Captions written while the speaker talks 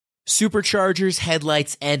Superchargers,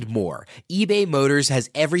 headlights, and more. eBay Motors has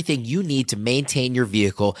everything you need to maintain your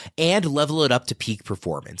vehicle and level it up to peak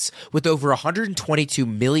performance. With over 122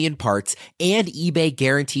 million parts and eBay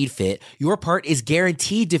Guaranteed Fit, your part is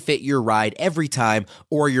guaranteed to fit your ride every time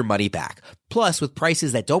or your money back. Plus, with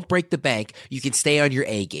prices that don't break the bank, you can stay on your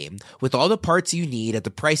A game. With all the parts you need at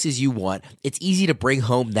the prices you want, it's easy to bring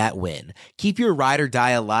home that win. Keep your ride or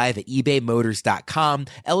die alive at ebaymotors.com.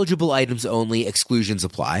 Eligible items only. Exclusions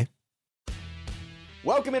apply.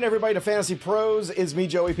 Welcome in, everybody, to Fantasy Pros. It's me,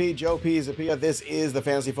 Joey P. Joe P. Zapia. This is the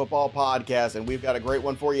Fantasy Football Podcast, and we've got a great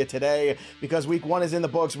one for you today because Week 1 is in the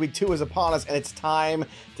books, Week 2 is upon us, and it's time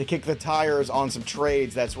to kick the tires on some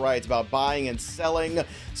trades. That's right. It's about buying and selling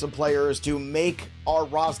some players to make our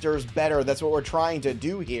rosters better. That's what we're trying to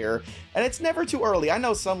do here, and it's never too early. I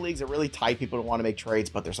know some leagues are really tight. People don't want to make trades,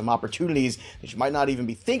 but there's some opportunities that you might not even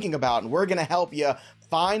be thinking about, and we're going to help you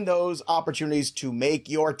find those opportunities to make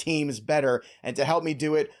your teams better. And to help me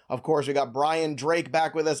do it, of course, we got Brian Drake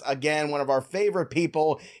back with us again, one of our favorite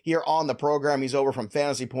people here on the program. He's over from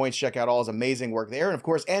Fantasy Points. Check out all his amazing work there. And of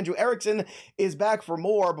course, Andrew Erickson is back for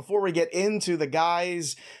more. Before we get into the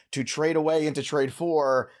guys to trade away and to trade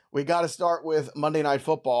for, we got to start with Monday Night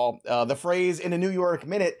Football. The phrase "in a New York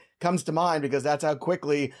minute" comes to mind because that's how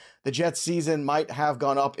quickly the Jets season might have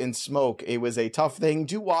gone up in smoke. It was a tough thing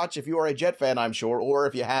to watch if you are a Jet fan, I'm sure, or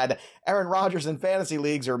if you had Aaron Rodgers in fantasy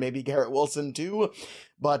leagues, or maybe Garrett Wilson too.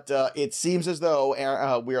 But it seems as though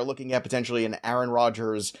we are looking at potentially an Aaron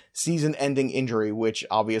Rodgers season-ending injury, which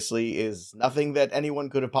obviously is nothing that anyone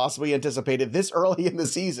could have possibly anticipated this early in the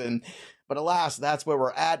season. But alas, that's where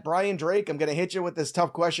we're at. Brian Drake, I'm going to hit you with this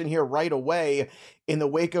tough question here right away. In the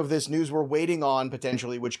wake of this news we're waiting on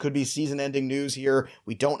potentially, which could be season-ending news here,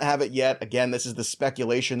 we don't have it yet. Again, this is the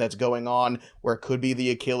speculation that's going on, where it could be the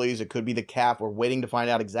Achilles, it could be the calf. We're waiting to find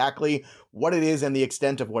out exactly what it is and the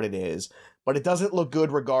extent of what it is. But it doesn't look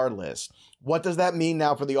good regardless. What does that mean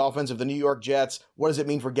now for the offense of the New York Jets? What does it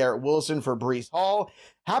mean for Garrett Wilson, for Breece Hall?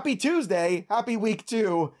 Happy Tuesday. Happy Week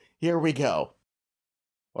 2. Here we go.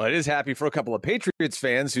 Well, it is happy for a couple of Patriots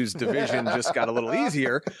fans whose division just got a little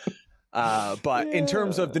easier. But in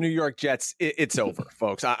terms of the New York Jets, it's over,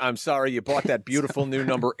 folks. I'm sorry. You bought that beautiful new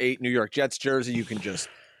number 8 New York Jets jersey. You can just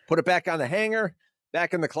put it back on the hanger,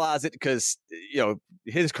 back in the closet, because,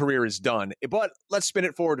 his career is done. But let's spin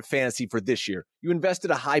it forward to fantasy for this year. You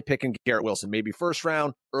invested a high pick in Garrett Wilson, maybe first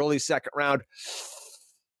round, early second round.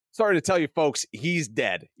 Sorry to tell you, folks, he's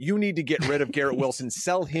dead. You need to get rid of Garrett Wilson.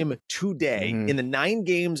 Sell him today. In the 9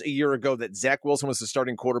 games a year ago that Zach Wilson was the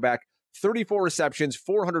starting quarterback, 34 receptions,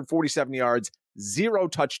 447 yards, 0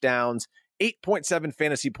 touchdowns, 8.7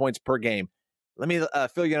 fantasy points per game. Let me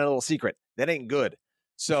fill you in a little secret. That ain't good.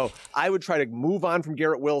 So I would try to move on from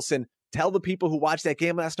Garrett Wilson. Tell the people who watched that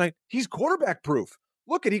game last night, he's quarterback proof.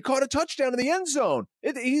 Look he caught a touchdown in the end zone.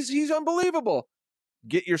 He's unbelievable.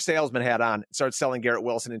 Get your salesman hat on and start selling Garrett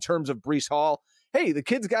Wilson. In terms of Breece Hall, hey, the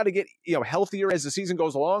kid's got to get healthier as the season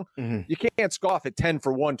goes along. You can't scoff at 10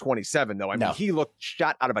 for 127, though. I mean, he looked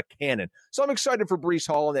shot out of a cannon. So I'm excited for Breece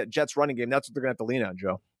Hall and that Jets running game. That's what they're going to have to lean on,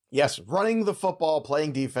 Joe. Yes, running the football,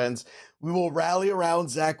 playing defense. We will rally around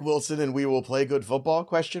Zach Wilson and we will play good football, ?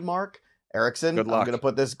 Erickson, I'm going to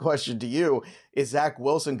put this question to you. Is Zach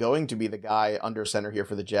Wilson going to be the guy under center here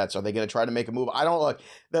for the Jets? Are they going to try to make a move? I don't look.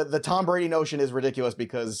 The Tom Brady notion is ridiculous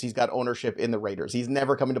because he's got ownership in the Raiders. He's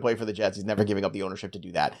never coming to play for the Jets. He's never giving up the ownership to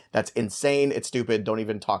do that. That's insane. It's stupid. Don't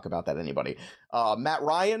even talk about that, anybody. Matt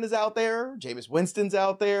Ryan is out there. Jameis Winston's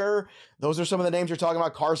out there. Those are some of the names you're talking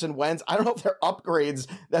about. Carson Wentz. I don't know if they're upgrades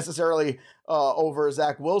necessarily over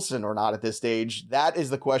Zach Wilson or not at this stage. That is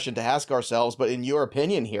the question to ask ourselves. But in your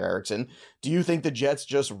opinion here, Erickson, do you think the Jets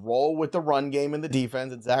just roll with the run game and the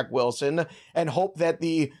defense and Zach Wilson and hope that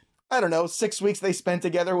the 6 weeks they spent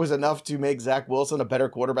together was enough to make Zach Wilson a better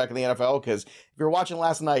quarterback in the NFL? Because if you're watching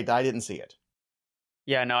last night, I didn't see it.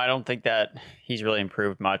 Yeah, no, I don't think that he's really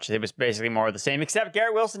improved much. It was basically more of the same, except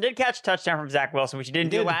Garrett Wilson did catch a touchdown from Zach Wilson, which he didn't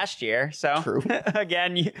do last year. So, true.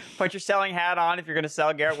 Again, you put your selling hat on. If you're going to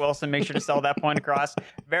sell Garrett Wilson, make sure to sell that point across.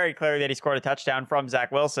 Very clear that he scored a touchdown from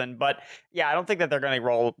Zach Wilson. But, yeah, I don't think that they're going to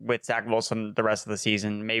roll with Zach Wilson the rest of the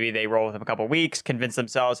season. Maybe they roll with him a couple weeks, convince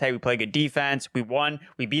themselves, hey, we play good defense. We won.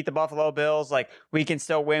 We beat the Buffalo Bills. Like, we can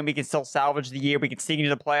still win. We can still salvage the year. We can sneak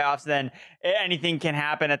into the playoffs. Then anything can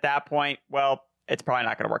happen at that point. Well, it's probably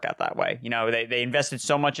not going to work out that way. They invested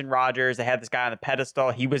so much in Rodgers. They had this guy on the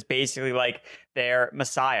pedestal. He was basically like their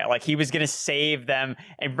messiah. Like, he was going to save them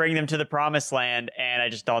and bring them to the promised land. And I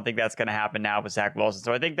just don't think that's going to happen now with Zach Wilson.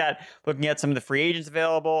 So I think that looking at some of the free agents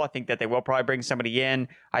available, I think that they will probably bring somebody in.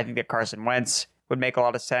 I think that Carson Wentz would make a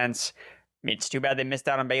lot of sense. I mean, it's too bad they missed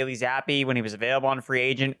out on Bailey Zappi when he was available on a free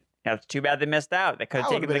agent. Yeah, it's too bad they missed out. They could have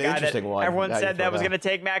taken the guy that everyone said that was going to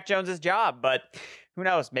take Mac Jones's job, but who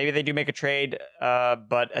knows? Maybe they do make a trade,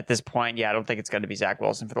 but at this point, yeah, I don't think it's going to be Zach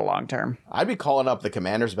Wilson for the long term. I'd be calling up the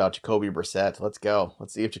Commanders about Jacoby Brissett. Let's go.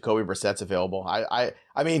 Let's see if Jacoby Brissett's available.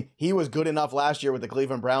 I mean, he was good enough last year with the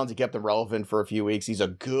Cleveland Browns. He kept them relevant for a few weeks. He's a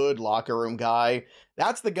good locker room guy.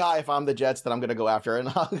 That's the guy, if I'm the Jets, that I'm going to go after.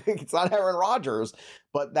 And it's not Aaron Rodgers,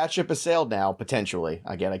 but that ship has sailed now, potentially.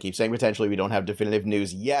 Again, I keep saying potentially. We don't have definitive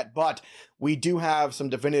news yet, but we do have some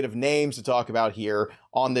definitive names to talk about here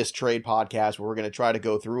on this trade podcast where we're going to try to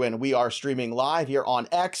go through. And we are streaming live here on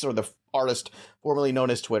X, or the artist formerly known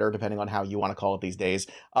as Twitter, depending on how you want to call it these days.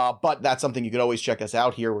 But that's something you could always check us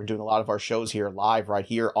out here. We're doing a lot of our shows here live right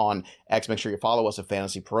here on X. Make sure you follow us at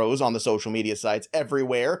Fantasy Pros on the social media sites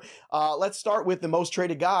everywhere. Let's start with the most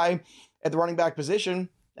traded guy at the running back position.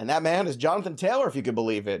 And that man is Jonathan Taylor, if you could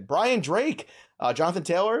believe it. Brian Drake. Jonathan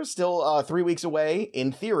Taylor is still 3 weeks away,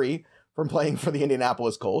 in theory, from playing for the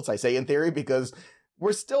Indianapolis Colts. I say in theory because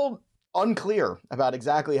we're still unclear about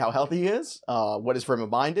exactly how healthy he is, what his frame of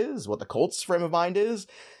mind is, what the Colts' frame of mind is.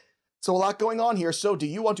 So a lot going on here. So do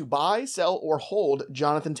you want to buy, sell, or hold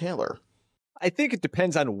Jonathan Taylor? I think it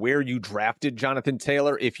depends on where you drafted Jonathan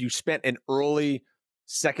Taylor. If you spent an early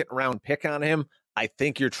second-round pick on him, I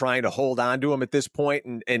think you're trying to hold on to him at this point.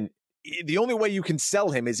 And the only way you can sell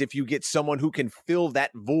him is if you get someone who can fill that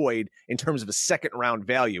void in terms of a second-round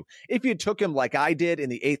value. If you took him like I did in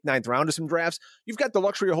the 8th, 9th round of some drafts, you've got the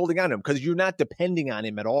luxury of holding on to him because you're not depending on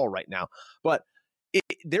him at all right now. But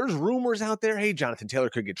there's rumors out there, hey, Jonathan Taylor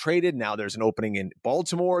could get traded. Now there's an opening in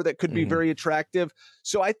Baltimore that could be very attractive.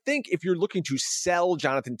 So I think if you're looking to sell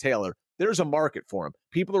Jonathan Taylor, there's a market for him.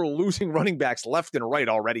 People are losing running backs left and right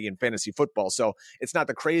already in fantasy football. So it's not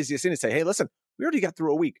the craziest thing to say, hey, listen, we already got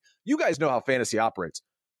through a week. You guys know how fantasy operates.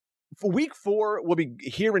 For week 4, we'll be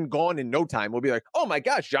here and gone in no time. We'll be like, oh my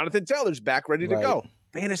gosh, Jonathan Taylor's back, ready to go.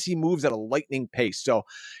 Fantasy moves at a lightning pace. So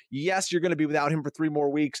yes, you're going to be without him for 3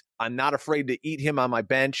 more weeks. I'm not afraid to eat him on my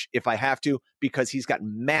bench if I have to, because he's got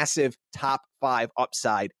massive top 5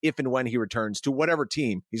 upside if and when he returns to whatever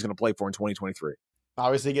team he's going to play for in 2023.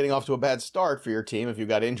 Obviously getting off to a bad start for your team if you've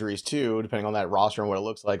got injuries too, depending on that roster and what it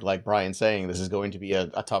looks like Brian's saying, this is going to be a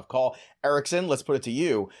tough call. Erickson, let's put it to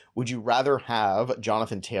you. Would you rather have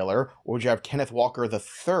Jonathan Taylor or would you have Kenneth Walker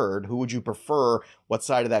III? Who would you prefer? What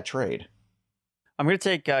side of that trade? I'm going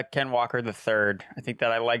to take Ken Walker III. I think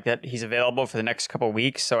that I like that he's available for the next couple of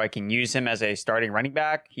weeks, so I can use him as a starting running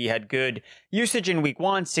back. He had good usage in week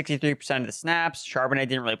 1, 63% of the snaps. Charbonnet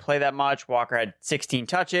didn't really play that much. Walker had 16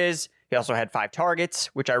 touches. He also had 5 targets,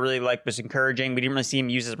 which I really liked, was encouraging. We didn't really see him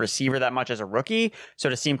use as a receiver that much as a rookie. So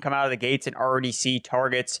to see him come out of the gates and already see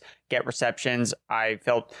targets, get receptions, I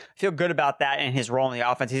feel good about that and his role in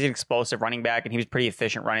the offense. He's an explosive running back, and he was pretty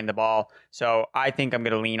efficient running the ball. So I think I'm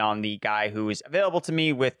going to lean on the guy who is available to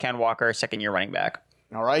me with Ken Walker, second-year running back.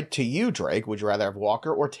 All right, to you, Drake, would you rather have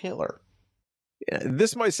Walker or Taylor? Yeah,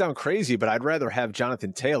 this might sound crazy, but I'd rather have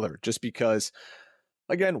Jonathan Taylor just because,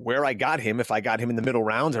 again, where I got him, if I got him in the middle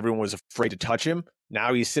rounds, everyone was afraid to touch him.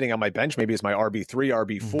 Now he's sitting on my bench. Maybe it's my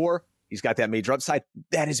RB3, RB4. He's got that major upside.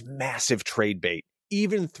 That is massive trade bait.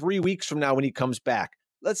 Even 3 weeks from now when he comes back,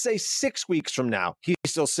 let's say 6 weeks from now, he's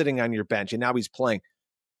still sitting on your bench and now he's playing.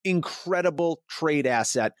 Incredible trade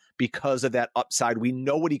asset because of that upside. We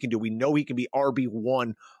know what he can do. We know he can be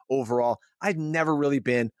RB1 overall. I've never really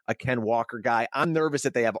been a Ken Walker guy. I'm nervous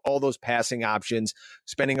that they have all those passing options,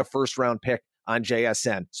 spending a first-round pick on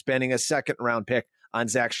JSN, spending a second-round pick on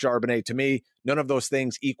Zach Charbonnet. To me, none of those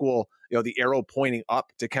things equal, the arrow pointing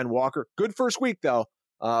up to Ken Walker. Good first week, though.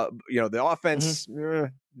 The offense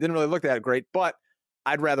didn't really look that great, but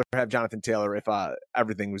I'd rather have Jonathan Taylor if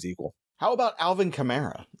everything was equal. How about Alvin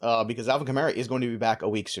Kamara? Because Alvin Kamara is going to be back a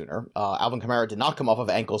week sooner. Alvin Kamara did not come off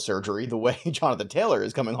of ankle surgery the way Jonathan Taylor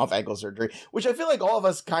is coming off ankle surgery, which I feel like all of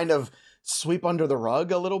us kind of sweep under the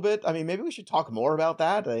rug a little bit. I mean, maybe we should talk more about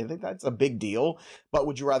that. I think that's a big deal. But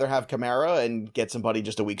would you rather have Kamara and get somebody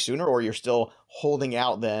just a week sooner, or you're still holding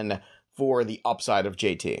out then for the upside of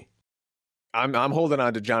JT? I'm holding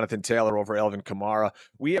on to Jonathan Taylor over Alvin Kamara.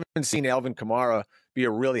 We haven't seen Alvin Kamara be a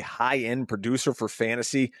really high-end producer for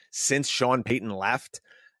fantasy since Sean Payton left.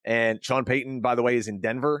 And Sean Payton, by the way, is in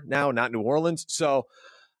Denver now, not New Orleans. So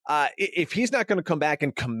if he's not going to come back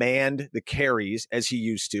and command the carries as he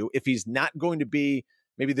used to, if he's not going to be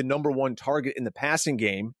maybe the number 1 target in the passing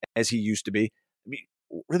game as he used to be, I mean,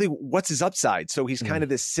 really, what's his upside? So he's kind of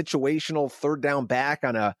this situational third down back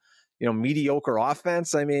on a mediocre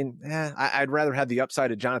offense. I mean, I'd rather have the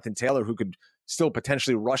upside of Jonathan Taylor, who could still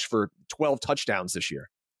potentially rush for 12 touchdowns this year.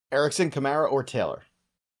 Erickson, Kamara, or Taylor?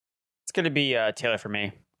 It's going to be Taylor for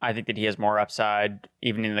me. I think that he has more upside,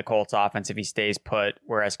 even in the Colts offense, if he stays put,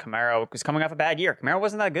 whereas Kamara was coming off a bad year. Kamara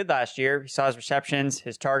wasn't that good last year. He saw his receptions,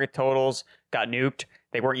 his target totals got nuked.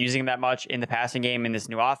 They weren't using him that much in the passing game in this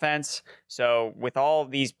new offense. So with all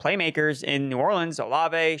these playmakers in New Orleans,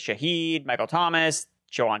 Olave, Shaheed, Michael Thomas,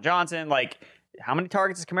 Joan Johnson, like, how many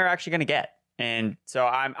targets is Kamara actually going to get? And so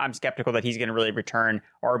I'm skeptical that he's going to really return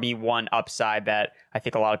RB1 upside that I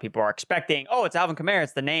think a lot of people are expecting. Oh, it's Alvin Kamara.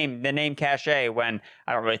 It's the name cachet, when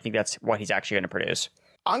I don't really think that's what he's actually going to produce.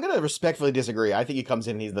 I'm going to respectfully disagree. I think he comes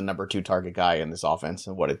in, he's the number 2 target guy in this offense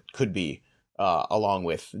and what it could be, along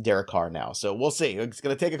with Derek Carr now. So we'll see. It's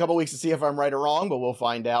going to take a couple weeks to see if I'm right or wrong, but we'll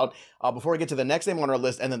find out. Before we get to the next name on our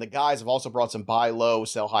list, and then the guys have also brought some buy low,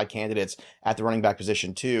 sell high candidates at the running back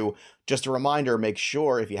position too. Just a reminder, make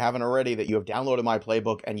sure, if you haven't already, that you have downloaded my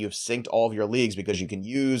playbook and you've synced all of your leagues, because you can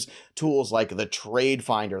use tools like the Trade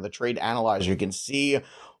Finder, the Trade Analyzer. You can see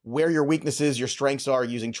where your weaknesses, your strengths are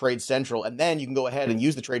using Trade Central, and then you can go ahead and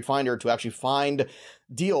use the Trade Finder to actually find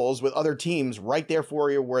deals with other teams right there for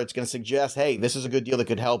you, where it's going to suggest, hey, this is a good deal that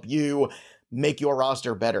could help you make your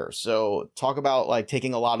roster better. So talk about like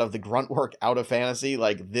taking a lot of the grunt work out of fantasy.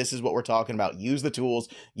 Like, this is what we're talking about. Use the tools,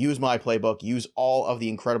 use my playbook, use all of the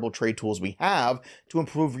incredible trade tools we have to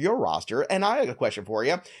improve your roster. And I have a question for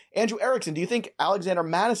you. Andrew Erickson, do you think Alexander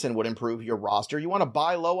Mattison would improve your roster? You want to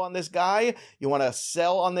buy low on this guy? You want to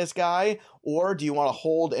sell on this guy? Or do you want to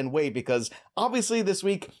hold and wait? Because obviously this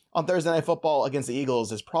week on Thursday Night Football against the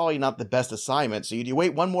Eagles is probably not the best assignment. So do you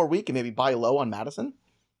wait one more week and maybe buy low on Mattison?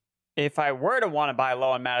 If I were to want to buy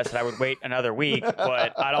low on Madison, I would wait another week,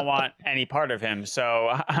 but I don't want any part of him. So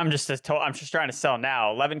I'm just trying to sell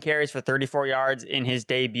now. 11 carries for 34 yards in his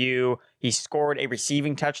debut. He scored a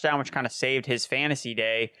receiving touchdown, which kind of saved his fantasy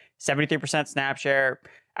day. 73% snap share,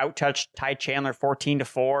 out-touched Ty Chandler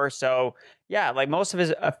 14-4. So yeah, like most of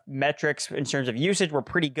his metrics in terms of usage were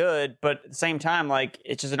pretty good, but at the same time, like,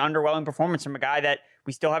 it's just an underwhelming performance from a guy that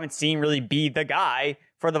we still haven't seen really be the guy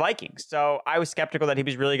for the Vikings. So I was skeptical that he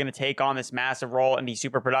was really going to take on this massive role and be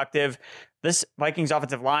super productive. This Vikings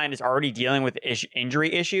offensive line is already dealing with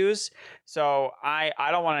injury issues. So I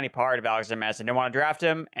don't want any part of Alexander Mattison. I didn't want to draft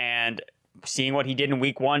him, and seeing what he did in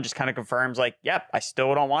week 1 just kind of confirms, like, yep, I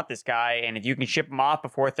still don't want this guy. And if you can ship him off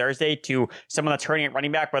before Thursday to someone that's hurting at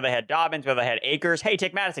running back, whether they had Dobbins, whether they had Akers, hey,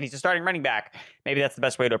 take Mattison, he's a starting running back. Maybe that's the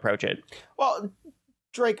best way to approach it. Well,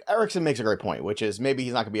 Drake, Erickson makes a great point, which is maybe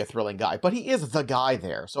he's not going to be a thrilling guy, but he is the guy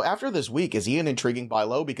there. So after this week, is he an intriguing buy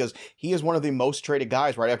low? Because he is one of the most traded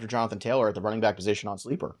guys right after Jonathan Taylor at the running back position on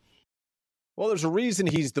Sleeper. Well, there's a reason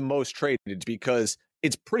he's the most traded, because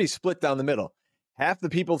it's pretty split down the middle. Half the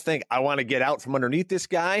people think, I want to get out from underneath this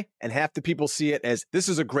guy, and half the people see it as, this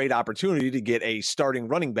is a great opportunity to get a starting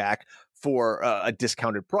running back for a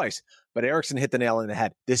discounted price. But Erickson hit the nail on the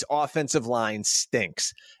head. This offensive line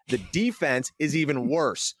stinks. The defense is even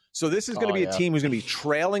worse. So this is going to be a team who's going to be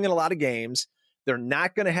trailing in a lot of games. They're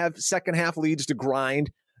not going to have second half leads to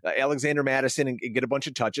grind Alexander Mattison and get a bunch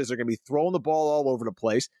of touches. They're going to be throwing the ball all over the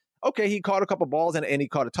place. Okay, he caught a couple balls and he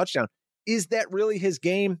caught a touchdown. Is that really his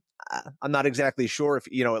game? I'm not exactly sure. If,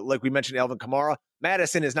 like we mentioned, Alvin Kamara,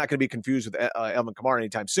 Mattison is not going to be confused with Alvin Kamara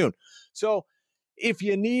anytime soon. So if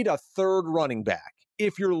you need a third running back,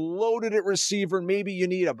 if you're loaded at receiver, maybe you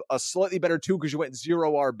need a slightly better 2 because you went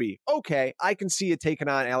 0 RB. Okay, I can see you taking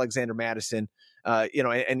on Alexander Mattison,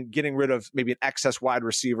 and getting rid of maybe an excess wide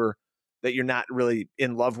receiver that you're not really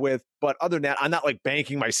in love with. But other than that, I'm not like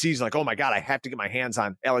banking my season like, oh my God, I have to get my hands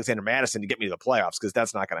on Alexander Mattison to get me to the playoffs, because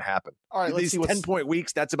that's not going to happen. All right, let's see 10-point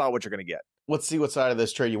weeks, that's about what you're going to get. Let's see what side of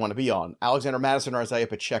this trade you want to be on. Alexander Mattison or Isaiah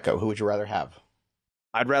Pacheco? Who would you rather have?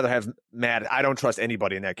 I'd rather have Matt. I don't trust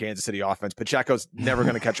anybody in that Kansas City offense. Pacheco's never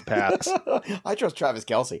going to catch a pass. I trust Travis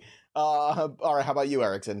Kelce. All right, how about you,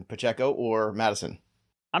 Erickson? Pacheco or Mattison?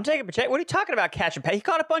 I'm taking Pacheco. What are you talking about catching pass? He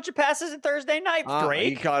caught a bunch of passes in Thursday night, Drake.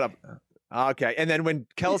 He caught up. Okay, and then when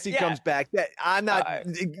Kelce comes back, I'm not.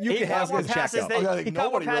 You can have more passes. He caught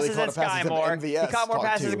more passes than Sky Moore. He caught more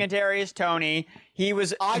passes than Kadarius Toney.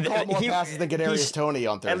 I caught more passes than Kadarius Toney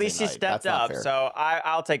on Thursday night. At least he stepped up. So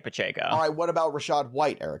I'll take Pacheco. All right, what about Rachaad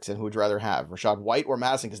White, Erickson? Who would you rather have, Rachaad White or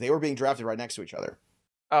Mattison? Because they were being drafted right next to each other.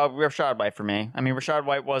 Rachaad White for me. I mean, Rachaad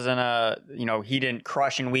White wasn't he didn't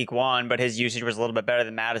crush in week 1, but his usage was a little bit better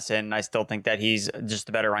than Mattison. I still think that he's just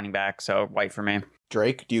a better running back. So White for me.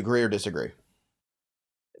 Drake, do you agree or disagree?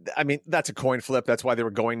 I mean, that's a coin flip. That's why they were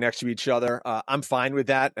going next to each other. I'm fine with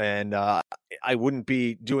that. And I wouldn't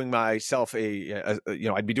be doing myself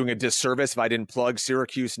I'd be doing a disservice if I didn't plug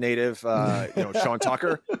Syracuse native, Sean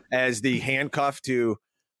Tucker as the handcuff to,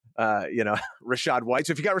 Rachaad White.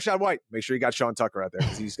 So if you got Rachaad White, make sure you got Sean Tucker out there,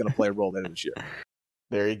 because he's going to play a role in this year.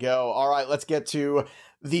 There you go. All right, let's get to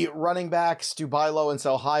the running backs to buy low and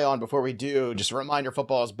sell high on. Before we do, just a reminder,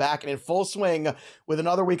 football is back and in full swing with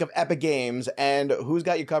another week of epic games. And who's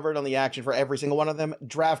got you covered on the action for every single one of them?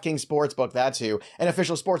 DraftKings Sportsbook, that's who. An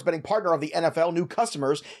official sports betting partner of the NFL. New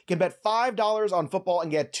customers can bet $5 on football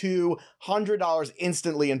and get $200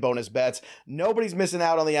 instantly in bonus bets. Nobody's missing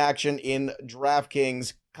out on the action in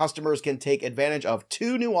DraftKings. Customers can take advantage of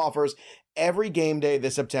 2 new offers every game day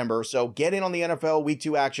this September. So get in on the NFL Week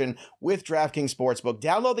 2 action with DraftKings Sportsbook.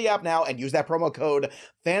 Download the app now and use that promo code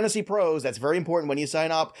FANTASYPROS. That's very important when you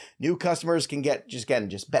sign up. New customers can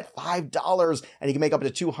just bet $5 and you can make up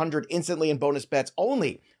to $200 instantly in bonus bets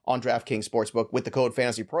only on DraftKings Sportsbook with the code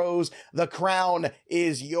FANTASYPROS. The crown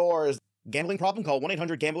is yours. Gambling problem? Call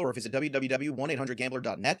 1-800-GAMBLER or visit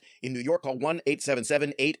www.1800gambler.net. In New York, call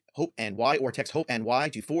 1-877-8-HOPE-NY or text HOPE-NY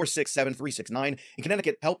to 467-369. In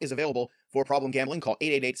Connecticut, help is available for problem gambling. Call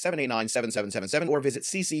 888-789-7777 or visit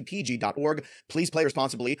ccpg.org. Please play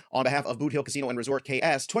responsibly on behalf of Boot Hill Casino and Resort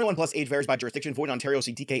KS. 21 plus, age varies by jurisdiction. Void in Ontario.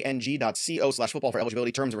 See tkng.co/football for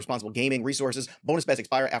eligibility, terms, and responsible gaming resources. Bonus bets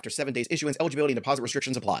expire after 7 days issuance. Eligibility and deposit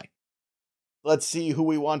restrictions apply. Let's see who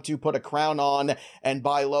we want to put a crown on and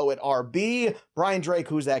buy low at RB. Brian Drake,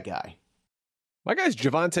 who's that guy? My guy's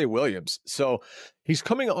Javonte Williams. So he's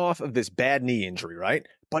coming off of this bad knee injury, right?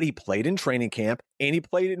 But he played in training camp and he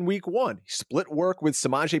played in week 1. He split work with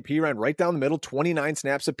Samaje Perine right down the middle, 29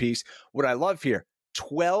 snaps apiece. What I love here,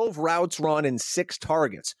 12 routes run and 6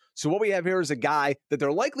 targets. So what we have here is a guy that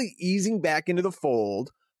they're likely easing back into the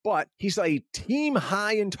fold, but he's a team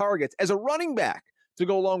high in targets as a running back to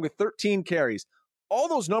go along with 13 carries. All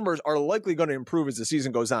those numbers are likely going to improve as the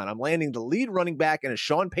season goes on. I'm landing the lead running back in a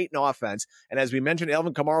Sean Payton offense. And as we mentioned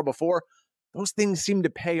Alvin Kamara before, those things seem to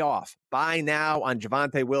pay off. Buy now on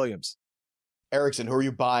Javonte Williams. Erickson, who are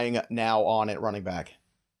you buying now on at running back?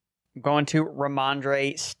 I'm going to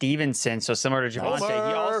Ramondre Stevenson. So similar to Javonte,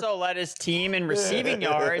 he also led his team in receiving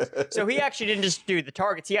yards. So he actually didn't just do the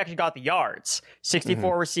targets. He actually got the yards.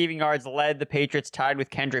 64 receiving yards, led the Patriots, tied with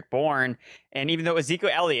Kendrick Bourne. And even though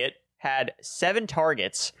Ezekiel Elliott had 7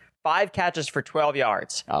 targets, 5 catches for 12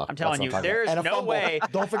 yards. I'm telling you, there's no way.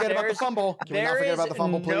 Don't forget about the fumble. Can we not forget about the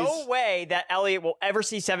fumble, please? No way that Elliott will ever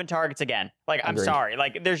see 7 targets again. Like, I'm sorry.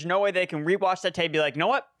 Like, there's no way they can rewatch that tape and be like, you know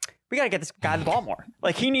what? We got to get this guy the ball more.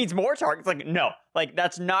 Like, he needs more targets. Like, no. Like,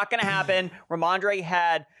 that's not going to happen. Ramondre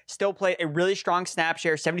had still played a really strong snap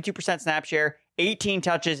share, 72% snap share, 18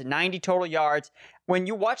 touches, 90 total yards. When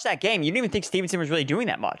you watch that game, you didn't even think Stevenson was really doing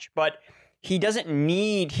that much. But he doesn't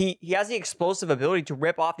need, he has the explosive ability to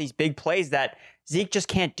rip off these big plays that Zeke just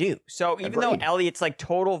can't do. So even though Elliott's like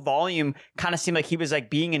total volume kind of seemed like he was like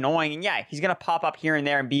being annoying, and yeah, he's going to pop up here and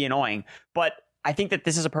there and be annoying. But I think that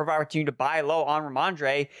this is a perfect opportunity to buy low on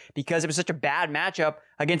Ramondre because it was such a bad matchup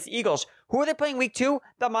against the Eagles. Who are they playing week 2?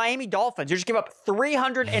 The Miami Dolphins. You just give up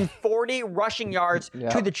 340 rushing yards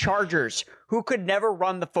to the Chargers, who could never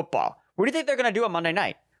run the football. What do you think they're going to do on Monday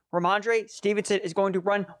night? Ramondre Stevenson is going to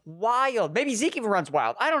run wild. Maybe Zeke even runs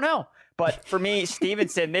wild. I don't know. But for me,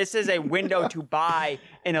 Stevenson, this is a window to buy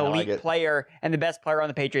an elite player and the best player on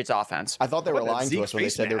the Patriots offense. I thought they were lying to us when they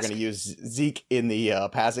said they were going to use Zeke in the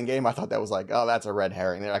passing game. I thought that was like, oh, that's a red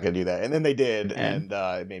herring. They're not going to do that. And then they did, and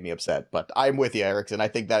it made me upset. But I'm with you, Erickson. I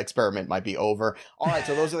think that experiment might be over. All right,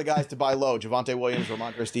 so those are the guys to buy low. Javonte Williams,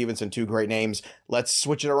 Ramondre Stevenson, 2 great names. Let's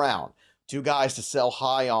switch it around. 2 guys to sell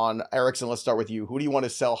high on. Erickson, let's start with you. Who do you want to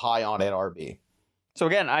sell high on at RB? So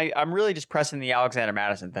again, I'm really just pressing the Alexander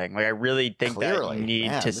Madison thing. Like, I really think that you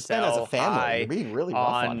need to sell as a family. high. You're being really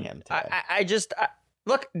rough on him today. I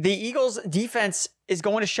look, the Eagles defense is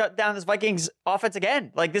going to shut down this Vikings offense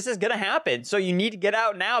again. Like, this is going to happen. So you need to get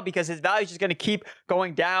out now because his value is just going to keep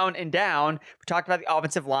going down and down. We talked about the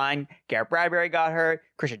offensive line. Garrett Bradbury got hurt.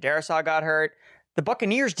 Christian Darrisaw got hurt. The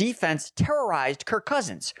Buccaneers defense terrorized Kirk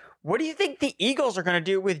Cousins. What do you think the Eagles are going to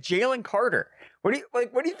do with Jalen Carter? What do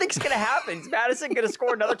you think is going to happen? Is Madison going to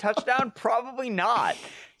score another touchdown? Probably not.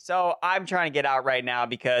 So I'm trying to get out right now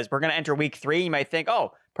because we're going to enter week 3. You might think,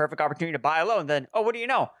 oh, perfect opportunity to buy low. And then, oh, what do you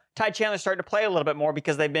know? Ty Chandler's starting to play a little bit more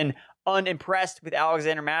because they've been unimpressed with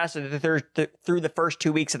Alexander Madison through the first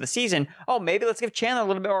 2 weeks of the season. Oh, maybe let's give Chandler a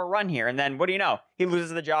little bit more run here. And then what do you know? He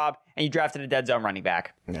loses the job and you drafted a dead zone running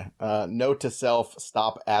back. Yeah. Note to self,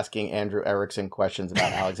 stop asking Andrew Erickson questions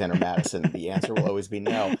about Alexander Madison. The answer will always be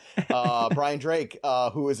no. Brian Drake,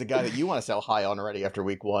 who is a guy that you want to sell high on already after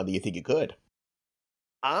week 1 that you think you could?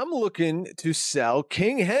 I'm looking to sell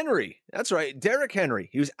King Henry. That's right, Derrick Henry.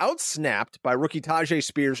 He was outsnapped by rookie Tajay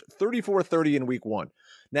Spears, 34-30 in week 1.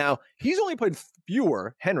 Now, he's only played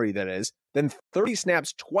fewer, Henry that is, than 30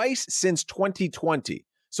 snaps twice since 2020.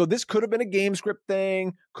 So this could have been a game script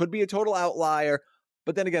thing, could be a total outlier,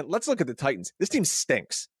 But then again, let's look at the Titans. This team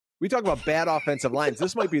stinks. We talk about bad offensive lines.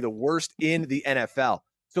 This might be the worst in the NFL.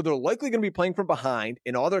 So they're likely going to be playing from behind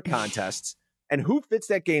in all their contests. And who fits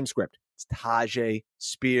that game script? It's Tajay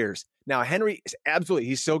Spears. Now, Henry is absolutely,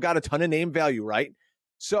 he's still got a ton of name value, right?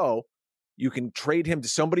 So you can trade him to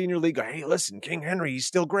somebody in your league. Go, hey, listen, King Henry, he's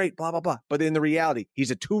still great, blah, blah, blah. But in the reality,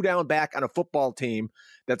 he's a 2-down back on a football team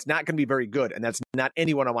that's not going to be very good. And that's not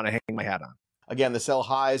anyone I want to hang my hat on. Again, the sell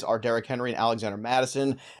highs are Derrick Henry and Alexander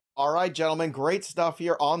Mattison. All right, gentlemen, great stuff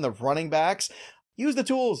here on the running backs. Use the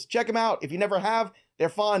tools. Check them out. If you never have, they're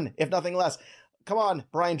fun, if nothing less. Come on,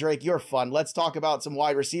 Brian Drake, you're fun. Let's talk about some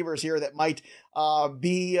wide receivers here that might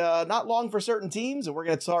be not long for certain teams. And we're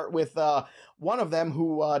going to start with one of them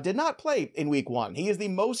who did not play in week 1. He is the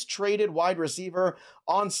most traded wide receiver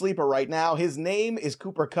on Sleeper right now. His name is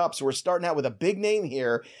Cooper Kupp. So we're starting out with a big name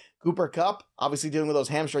here. Cooper Kupp, obviously dealing with those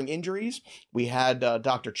hamstring injuries. We had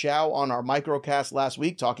Dr. Chow on our microcast last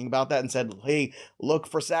week talking about that and said, hey, look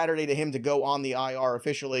for Saturday to him to go on the IR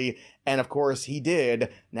officially. And of course he did.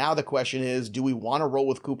 Now the question is, do we want to roll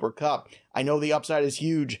with Cooper Kupp? I know the upside is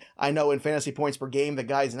huge. I know in fantasy points per game, the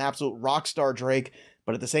guy's an absolute rock star, Drake.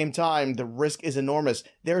 But at the same time, the risk is enormous.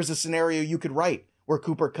 There's a scenario you could write where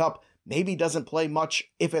Cooper Kupp maybe doesn't play much,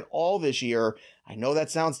 if at all, this year. I know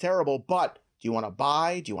that sounds terrible, but do you want to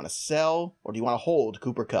buy? Do you want to sell? Or do you want to hold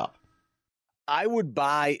Cooper Kupp? I would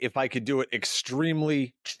buy if I could do it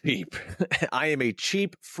extremely cheap. I am a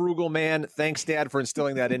cheap, frugal man. Thanks, Dad, for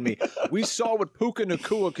instilling that in me. We saw what Puka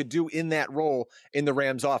Nacua could do in that role in the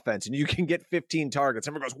Rams offense, and you can get 15 targets.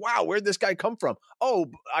 Everyone goes, wow, where'd this guy come from?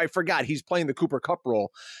 Oh, I forgot. He's playing the Cooper Kupp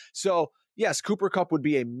role. So, yes, Cooper Kupp would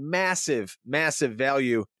be a massive, massive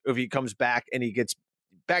value if he comes back and he gets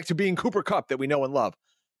back to being Cooper Kupp that we know and love.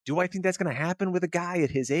 Do I think that's going to happen with a guy at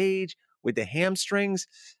his age with the hamstrings?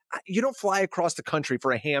 You don't fly across the country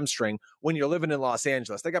for a hamstring when you're living in Los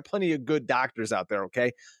Angeles. They got plenty of good doctors out there,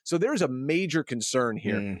 okay? So there's a major concern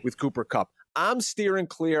here with Cooper Kupp. I'm steering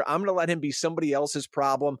clear. I'm going to let him be somebody else's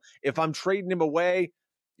problem. If I'm trading him away,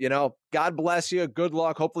 God bless you. Good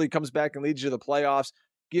luck. Hopefully he comes back and leads you to the playoffs.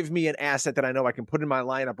 Give me an asset that I know I can put in my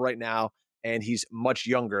lineup right now. And he's much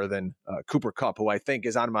younger than Cooper Kupp, who I think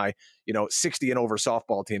is on my, 60 and over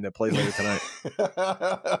softball team that plays later tonight.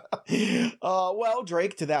 Well,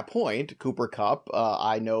 Drake, to that point, Cooper Kupp,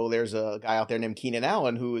 I know there's a guy out there named Keenan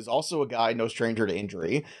Allen, who is also a guy no stranger to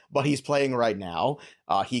injury, but he's playing right now.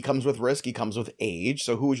 He comes with risk. He comes with age.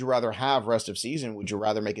 So who would you rather have rest of season? Would you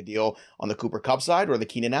rather make a deal on the Cooper Kupp side or the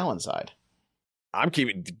Keenan Allen side? I'm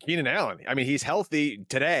keeping Keenan Allen. I mean, he's healthy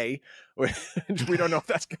today. We don't know if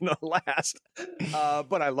that's going to last.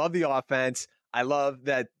 But I love the offense. I love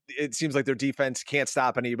that it seems like their defense can't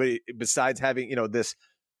stop anybody besides having, this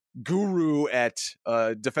guru at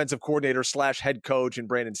defensive coordinator / head coach and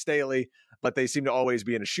Brandon Staley. But they seem to always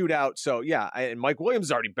be in a shootout. So, yeah, and Mike Williams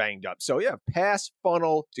is already banged up. So, yeah, pass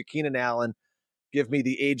funnel to Keenan Allen. Give me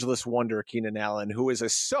the ageless wonder, Keenan Allen, who is a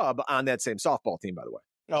sub on that same softball team, by the way.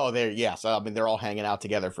 Oh, yes. I mean, they're all hanging out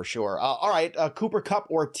together for sure. All right, Cooper Kupp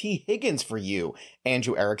or T. Higgins for you,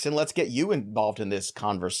 Andrew Erickson. Let's get you involved in this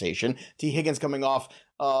conversation. T. Higgins coming off,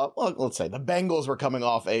 let's say the Bengals were coming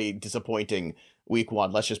off a disappointing week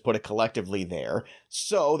 1. Let's just put it collectively there.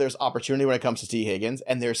 So there's opportunity when it comes to T. Higgins,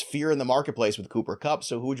 and there's fear in the marketplace with Cooper Kupp.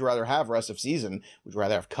 So who would you rather have rest of season? Would you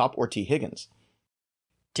rather have Kupp or T. Higgins?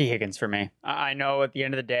 T. Higgins for me. I know at the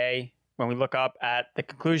end of the day, when we look up at the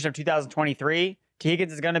conclusion of 2023, T.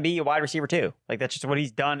 Higgins is going to be a wide receiver too. Like, that's just what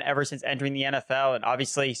he's done ever since entering the NFL. And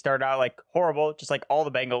obviously he started out like horrible, just like all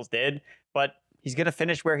the Bengals did, but he's going to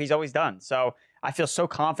finish where he's always done. So I feel so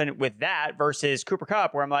confident with that versus Cooper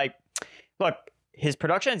Kupp, where I'm like, look, his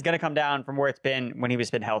production is going to come down from where it's been when he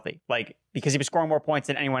was been healthy, like, because he was scoring more points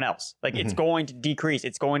than anyone else. Like, it's going to decrease.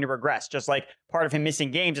 It's going to regress. Just like part of him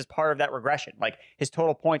missing games is part of that regression. Like, his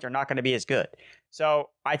total points are not going to be as good.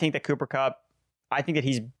 So I think that Cooper Kupp, I think that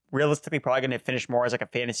he's realistically probably going to finish more as like a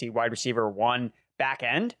fantasy wide receiver 1 back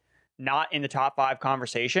end, not in the top 5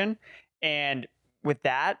 conversation. And with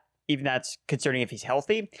that, even that's concerning if he's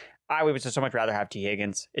healthy, I would just so much rather have T.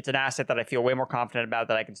 Higgins. It's an asset that I feel way more confident about,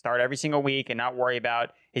 that I can start every single week and not worry about,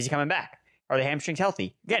 is he coming back? Are the hamstrings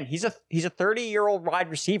healthy? Again, he's a 30-year-old wide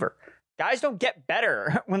receiver. Guys don't get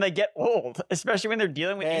better when they get old, especially when they're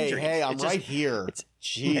dealing with injuries. Hey, I'm right here. It's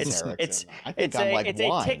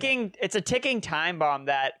a ticking time bomb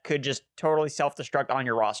that could just totally self-destruct on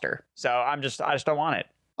your roster. So I just don't want it.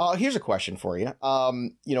 Here's a question for you.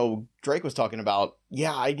 Drake was talking about,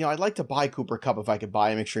 I'd like to buy Cooper Kupp if I could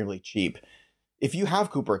buy him extremely cheap. if you have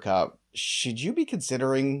Cooper Kupp, should you be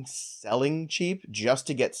considering selling cheap just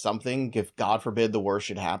to get something if, God forbid, the worst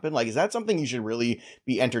should happen? Like, is that something you should really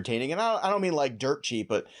be entertaining? And I don't mean like dirt cheap,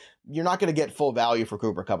 but you're not going to get full value for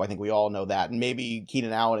Cooper Kupp. I think we all know that. And maybe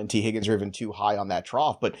Keenan Allen and T. Higgins are even too high on that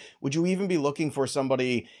trough. But would you even be looking for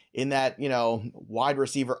somebody in that, wide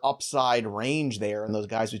receiver upside range there, and those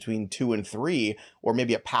guys between 2 and 3, or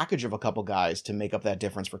maybe a package of a couple guys to make up that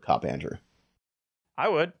difference for Kupp, Andrew? I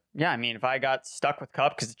would. Yeah, I mean, if I got stuck with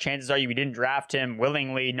Kupp, because the chances are you didn't draft him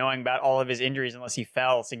willingly, knowing about all of his injuries, unless he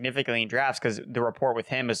fell significantly in drafts, because the report with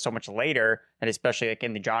him is so much later, and especially like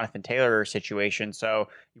in the Jonathan Taylor situation. So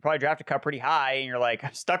you probably drafted Kupp pretty high, and you're like,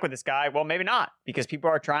 I'm stuck with this guy. Well, maybe not, because people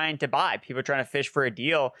are trying to buy. People are trying to fish for a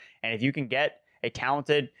deal. And if you can get a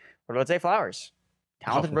talented, what about Zay Flowers?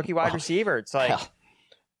 Talented rookie wide receiver. It's like... Hell.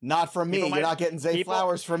 Not from me. You're not getting Zay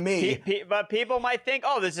Flowers from me. But people might think,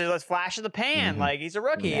 oh, this is a flash of the pan. Like, he's a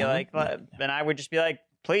rookie. Yeah. Then I would just be like,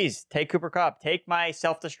 please take Cooper Kupp. Take my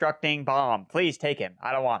self-destructing bomb. Please take him.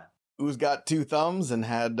 I don't want him. Who's got 2 thumbs and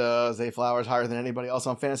had Zay Flowers higher than anybody else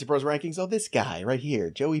on Fantasy Pros rankings? Oh, this guy right here,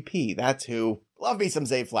 Joey P. That's who. Love me some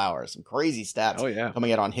Zay Flowers. Some crazy stats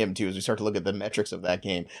coming out on him, too, as we start to look at the metrics of that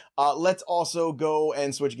game. Let's also go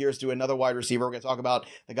and switch gears to another wide receiver. We're going to talk about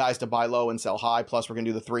the guys to buy low and sell high. Plus, we're going to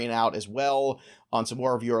do the 3 and out as well on some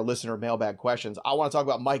more of your listener mailbag questions. I want to talk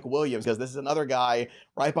about Mike Williams, because this is another guy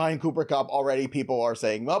right behind Cooper Kupp. Already people are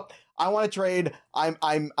saying, well, I want to trade.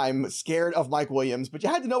 I'm scared of Mike Williams, but you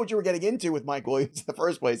had to know what you were getting into with Mike Williams in the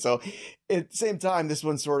first place. So at the same time, this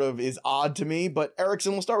one sort of is odd to me, but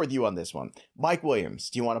Erickson, we'll start with you on this one. Mike Williams,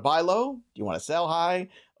 do you want to buy low? Do you want to sell high?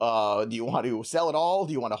 Do you want to sell it all?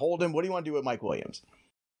 Do you want to hold him? What do you want to do with Mike Williams?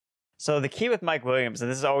 So the key with Mike Williams, and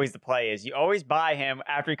this is always the play, is you always buy him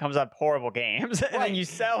after he comes up horrible games, and then you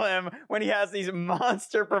sell him when he has these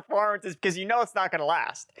monster performances, because you know it's not going to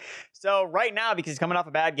last. So right now, because he's coming off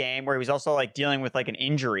a bad game where he was also like dealing with like an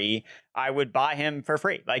injury, I would buy him for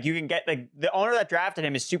free. Like, you can get, like, the owner that drafted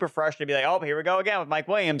him is super frustrated to be like, oh, here we go again with Mike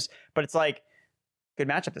Williams. But it's like, good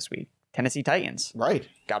matchup this week. Tennessee Titans. Right.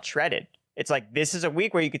 Got shredded. It's like, this is a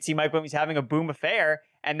week where you could see Mike Williams having a boom affair,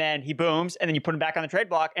 and then he booms, and then you put him back on the trade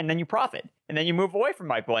block, and then you profit, and then you move away from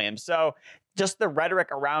Mike Williams. So just the rhetoric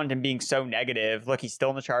around him being so negative. Look, he's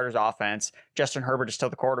still in the Chargers offense. Justin Herbert is still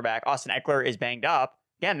the quarterback. Austin Eckler is banged up.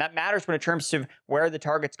 Again, that matters when it comes to where the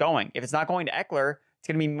target's going. If it's not going to Eckler, it's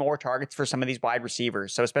going to be more targets for some of these wide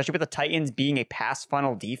receivers. So especially with the Titans being a pass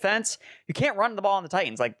funnel defense, you can't run the ball on the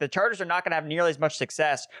Titans. Like, the Chargers are not going to have nearly as much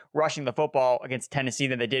success rushing the football against Tennessee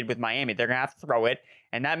than they did with Miami. They're going to have to throw it.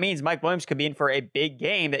 And that means Mike Williams could be in for a big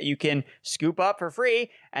game that you can scoop up for free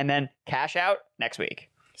and then cash out next week.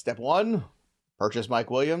 Step 1, purchase Mike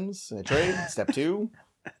Williams in a trade. Step 2,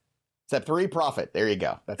 Step 3, profit. There you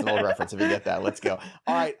go. That's an old reference if you get that. Let's go.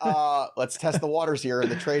 All right, let's test the waters here in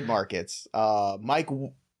the trade markets. Mike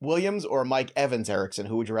Williams or Mike Evans, Erickson?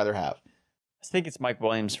 Who would you rather have? I think it's Mike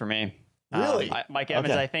Williams for me. Really? Mike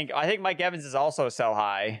Evans, okay. I think Mike Evans is also sell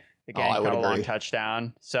high. Again, he caught a long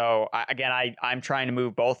touchdown. So, I'm trying to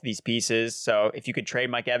move both of these pieces. So, if you could trade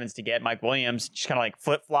Mike Evans to get Mike Williams, just kind of like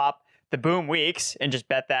flip-flop the boom weeks and just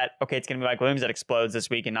bet that, okay, it's going to be Mike Williams that explodes this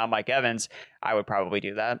week and not Mike Evans, I would probably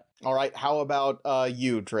do that. All right. How about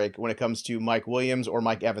you, Drake, when it comes to Mike Williams or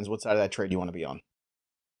Mike Evans? What side of that trade do you want to be on?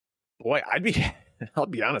 Boy, I'll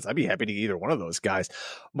be honest, I'd be happy to get either one of those guys.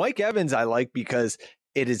 Mike Evans I like because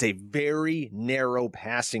it is a very narrow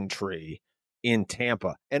passing tree in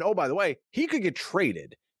Tampa. And oh, by the way, he could get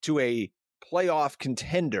traded to a playoff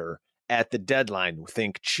contender at the deadline.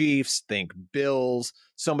 Think Chiefs, think Bills,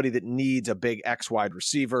 somebody that needs a big X wide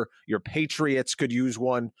receiver. Your Patriots could use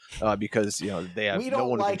one because they have no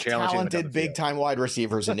one like who can challenge talented big time wide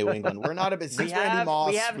receivers in New England. We're not a bit. Randy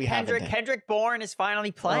Moss. We have Kendrick Bourne is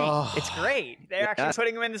finally playing. It's great. They're actually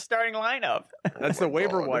putting him in the starting lineup. That's the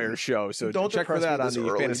waiver wire show. So don't check for that on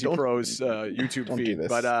the Fantasy Pros YouTube feed.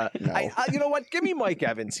 But no. You know what? Give me Mike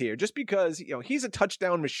Evans here, just because he's a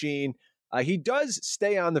touchdown machine. He does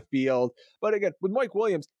stay on the field, but again, with Mike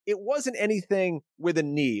Williams, it wasn't anything with a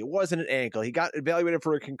knee. It wasn't an ankle. He got evaluated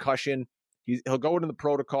for a concussion. He'll go into the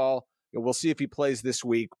protocol. We'll see if he plays this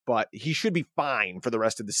week, but he should be fine for the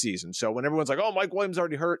rest of the season. So when everyone's like, "Oh, Mike Williams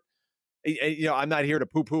already hurt," I'm not here to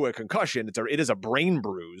poo-poo a concussion. It is a brain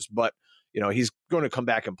bruise, but he's going to come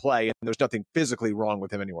back and play, and there's nothing physically wrong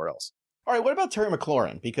with him anywhere else. All right, what about Terry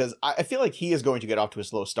McLaurin? Because I feel like he is going to get off to a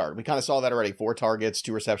slow start. We kind of saw that already. 4 targets,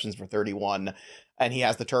 2 receptions for 31, and he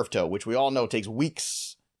has the turf toe, which we all know takes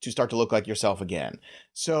weeks to start to look like yourself again.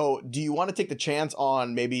 So do you want to take the chance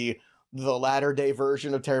on maybe the latter day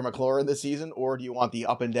version of Terry McLaurin this season, or do you want the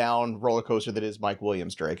up and down roller coaster that is Mike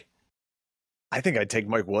Williams, Drake? I think I'd take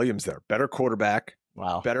Mike Williams there. Better quarterback.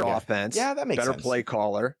 Wow. Better offense. Yeah, that makes better sense. play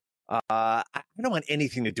caller. I don't want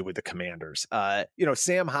anything to do with the Commanders.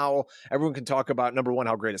 Sam Howell, everyone can talk about, number one,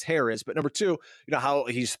 how great his hair is, but number two, how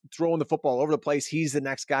he's throwing the football all over the place. He's the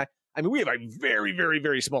next guy. I mean, we have a very, very,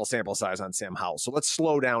 very small sample size on Sam Howell, so let's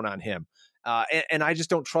slow down on him. And I just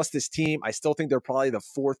don't trust this team. I still think they're probably the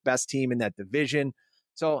fourth best team in that division.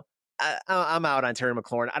 So I'm out on Terry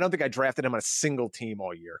McLaurin. I don't think I drafted him on a single team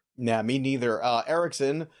all year. Yeah, me neither.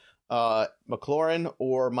 Erickson, McLaurin,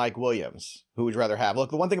 or Mike Williams? Who would you rather have? Look,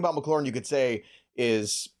 the one thing about McLaurin you could say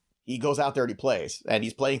is he goes out there and he plays, and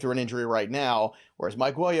he's playing through an injury right now, whereas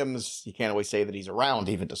Mike Williams, you can't always say that he's around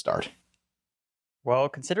even to start. Well,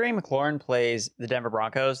 considering McLaurin plays the Denver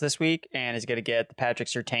Broncos this week and is going to get the Patrick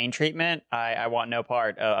Surtain treatment, I want no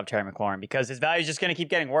part of Terry McLaurin because his value is just going to keep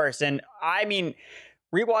getting worse. And I mean,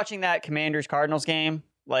 rewatching that Commanders-Cardinals game,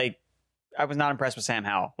 I was not impressed with Sam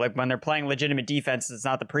Howell. When they're playing legitimate defense, it's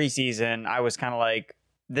not the preseason. I was kind of like,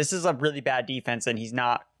 this is a really bad defense, and he's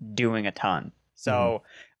not doing a ton. So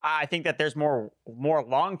I think that there's more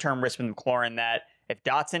long-term risk with McLaurin that if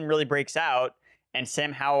Dotson really breaks out and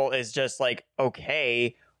Sam Howell is just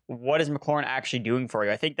okay, what is McLaurin actually doing for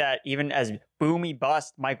you? I think that even as boomy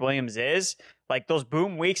bust Mike Williams is, those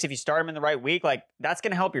boom weeks, if you start him in the right week, that's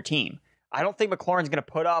going to help your team. I don't think McLaurin's going to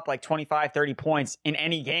put up 25, 30 points in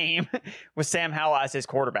any game with Sam Howell as his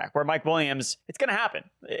quarterback. Where Mike Williams, it's going to happen.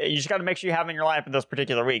 You just got to make sure you have him in your lineup in those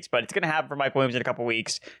particular weeks. But it's going to happen for Mike Williams in a couple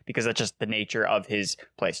weeks because that's just the nature of his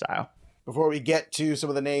play style. Before we get to some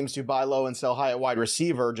of the names to buy low and sell high at wide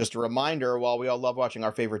receiver, just a reminder, while we all love watching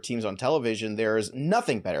our favorite teams on television, there's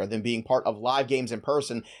nothing better than being part of live games in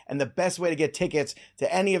person. And the best way to get tickets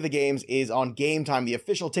to any of the games is on Game Time, the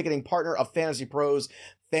official ticketing partner of Fantasy Pros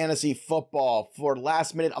Fantasy Football. For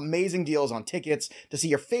last minute amazing deals on tickets to see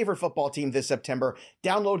your favorite football team this September,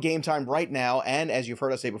 download Game Time right now. And as you've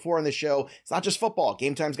heard us say before on this show, it's not just football.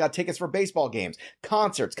 Game Time's got tickets for baseball games,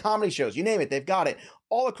 concerts, comedy shows, you name it, they've got it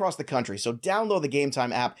all across the country. So download the Game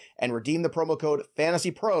Time app and redeem the promo code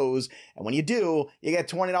Fantasy Pros. And when you do, you get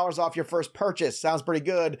 $20 off your first purchase. Sounds pretty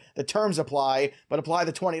good. The terms apply, but apply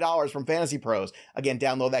the $20 from Fantasy Pros. Again,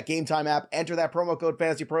 download that Game Time app, enter that promo code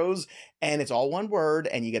Fantasy Pros, and it's all one word,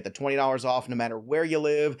 and you get the $20 off no matter where you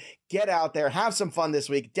live. Get out there, have some fun this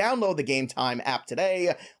week. Download the Game Time app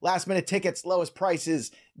today. Last minute tickets, lowest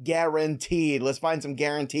prices guaranteed. Let's find some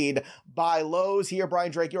guaranteed buy lows here.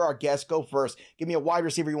 Brian Drake, you're our guest. Go first. Give me a wide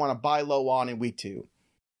receiver you want to buy low on in week 2.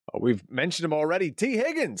 Oh, we've mentioned him already. T.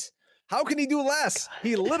 Higgins. How can he do less?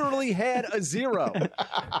 He literally had a 0.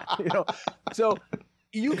 So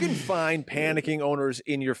you can find panicking owners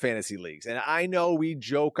in your fantasy leagues. And I know we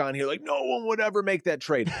joke on here no one would ever make that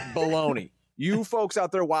trade. Baloney. You folks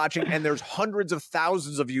out there watching, and there's hundreds of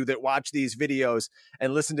thousands of you that watch these videos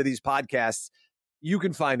and listen to these podcasts. You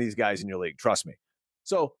can find these guys in your league. Trust me.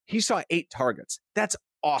 So he saw 8 targets. That's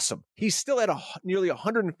awesome. He's still at nearly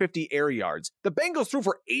 150 air yards. The Bengals threw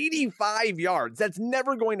for 85 yards. That's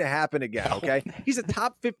never going to happen again, okay? He's a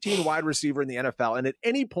top 15 wide receiver in the NFL, and at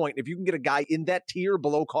any point, if you can get a guy in that tier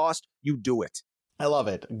below cost, you do it. I love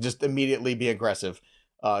it. Just immediately be aggressive.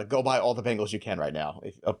 Go buy all the Bengals you can right now.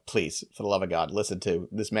 Please, for the love of God, listen to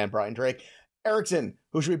this man, Brian Drake. Erickson,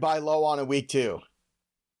 who should we buy low on in week 2?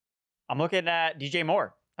 I'm looking at DJ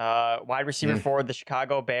Moore, wide receiver for the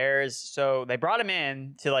Chicago Bears. So they brought him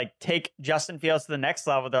in to take Justin Fields to the next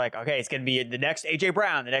level. They're like, okay, it's going to be the next AJ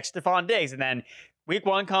Brown, the next Stephon Diggs. And then week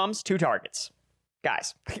 1 comes, 2 targets.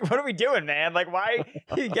 Guys, what are we doing, man? Why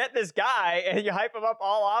you get this guy and you hype him up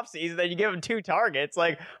all offseason, then you give him 2 targets?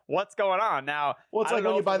 What's going on now? Well, it's when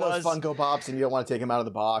you buy those Funko Pops and you don't want to take them out of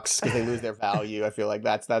the box because they lose their value. I feel like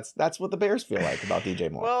that's what the Bears feel like about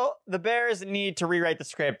DJ Moore. Well, the Bears need to rewrite the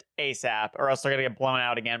script ASAP, or else they're going to get blown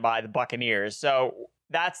out again by the Buccaneers. So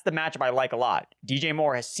that's the matchup I like a lot. DJ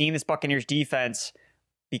Moore has seen this Buccaneers defense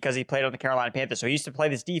because he played on the Carolina Panthers. So he used to play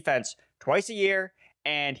this defense twice a year,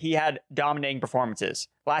 and he had dominating performances.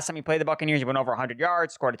 Last time he played the Buccaneers, he went over 100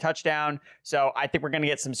 yards, scored a touchdown. So I think we're going to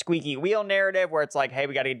get some squeaky wheel narrative where it's hey,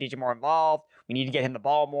 we got to get DJ Moore involved. We need to get him the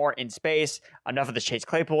ball more in space. Enough of the Chase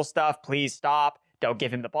Claypool stuff. Please stop. Don't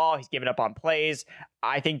give him the ball. He's giving up on plays.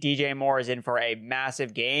 I think DJ Moore is in for a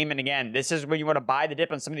massive game. And again, this is when you want to buy the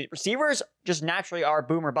dip on some of these receivers. Just naturally are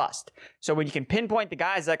boom or bust. So when you can pinpoint the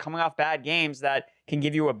guys that are coming off bad games that can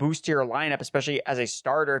give you a boost to your lineup, especially as a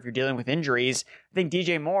starter if you're dealing with injuries, I think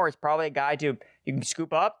DJ Moore is probably a guy you can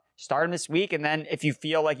scoop up, start him this week, and then if you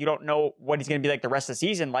feel like you don't know what he's going to be like the rest of the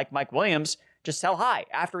season, like Mike Williams, just sell high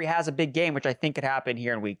after he has a big game, which I think could happen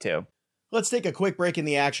here in week 2. Let's take a quick break in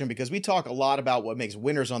the action because we talk a lot about what makes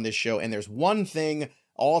winners on this show, and there's one thing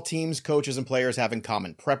all teams, coaches, and players have in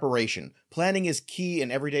common: preparation. Planning is key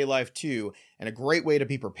in everyday life too, and a great way to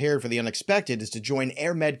be prepared for the unexpected is to join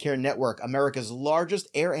Air Medcare Network, America's largest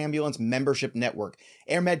air ambulance membership network.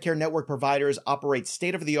 Air Medcare Network providers operate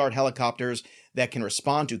state-of-the-art helicopters that can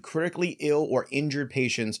respond to critically ill or injured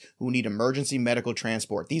patients who need emergency medical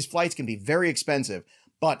transport. These flights can be very expensive,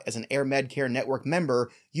 but as an Air Medcare Network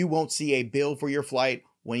member, you won't see a bill for your flight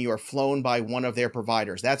when you are flown by one of their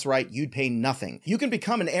providers. That's right, you'd pay nothing. You can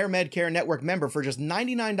become an Air Medcare Network member for just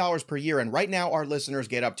 $99 per year, and right now our listeners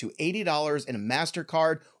get up to $80 in a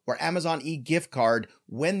MasterCard or Amazon e-gift card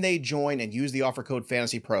when they join and use the offer code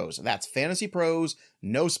FANTASYPROS. That's FANTASYPROS,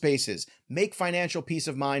 no spaces. Make financial peace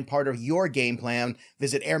of mind part of your game plan.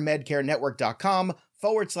 Visit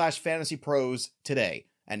airmedcarenetwork.com/FantasyPros today.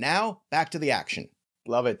 And now, back to the action.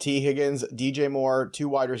 Love it. T. Higgins, DJ Moore, 2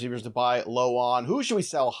 wide receivers to buy low on. Who should we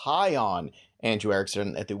sell high on? Andrew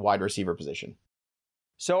Erickson at the wide receiver position.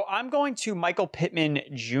 So I'm going to Michael Pittman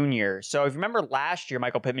Jr. So if you remember last year,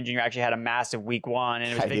 Michael Pittman Jr. actually had a massive week 1,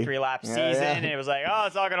 and it was victory lap season, and it was like, oh,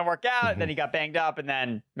 it's all going to work out. And then he got banged up, and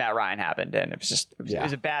then Matt Ryan happened, and it was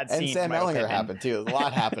a bad scene. And Sam Ellinger happened too. A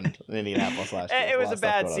lot happened in Indianapolis last year. It was a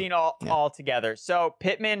bad scene altogether. So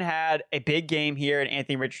Pittman had a big game here in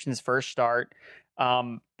Anthony Richardson's first start.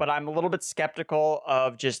 But I'm a little bit skeptical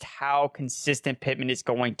of just how consistent Pittman is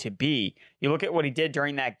going to be. You look at what he did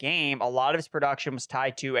during that game, a lot of his production was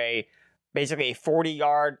tied to basically a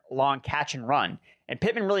 40-yard long catch and run. And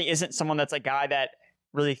Pittman really isn't someone that's a guy that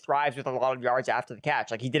really thrives with a lot of yards after the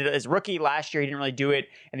catch. Like he did it as rookie last year, he didn't really do it.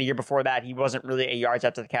 And the year before that, he wasn't really a yards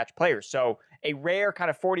after the catch player. So a rare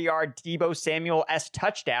kind of 40-yard Deebo Samuel-esque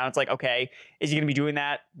touchdown, it's like, okay, is he going to be doing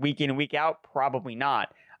that week in and week out? Probably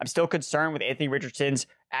not. I'm still concerned with Anthony Richardson's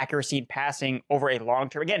accuracy in passing over a long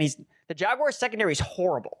term. Again, the Jaguars secondary is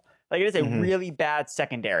horrible. Like it is a really bad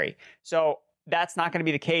secondary. So that's not going to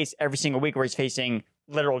be the case every single week where he's facing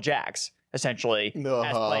literal Jags, essentially, as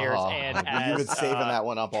players. And you've been saving that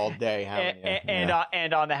one up all day, haven't you?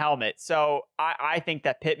 And on the helmet. So I think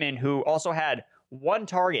that Pittman, who also had 1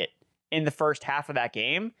 target in the first half of that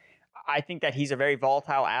game, I think that he's a very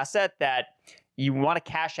volatile asset that you want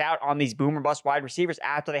to cash out on these boom or bust wide receivers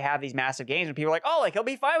after they have these massive games. And people are like, oh, like he'll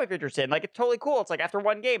be fine with Richardson. Like it's totally cool. It's like after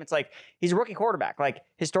 1 game, it's like he's a rookie quarterback. Like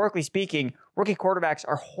historically speaking, rookie quarterbacks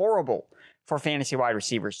are horrible for fantasy wide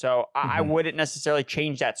receivers. So I wouldn't necessarily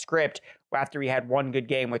change that script after he had 1 good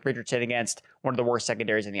game with Richardson against one of the worst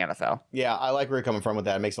secondaries in the NFL. Yeah, I like where you're coming from with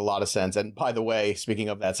that. It makes a lot of sense. And by the way, speaking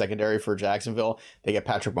of that secondary for Jacksonville, they get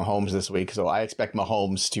Patrick Mahomes this week. So I expect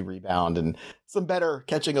Mahomes to rebound and some better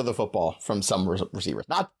catching of the football from some receivers.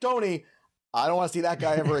 Not Tony. I don't want to see that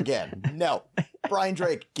guy ever again. No. Brian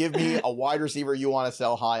Drake, give me a wide receiver you want to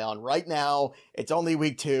sell high on right now. It's only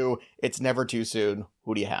week 2. It's never too soon.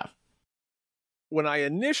 Who do you have? When I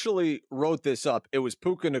initially wrote this up, it was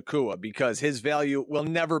Puka Nacua because his value will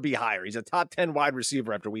never be higher. He's a top 10 wide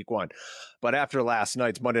receiver after week 1. But after last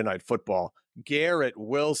night's Monday Night Football, Garrett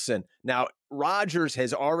Wilson. Now, Rodgers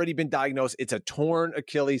has already been diagnosed. It's a torn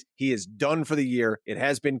Achilles. He is done for the year. It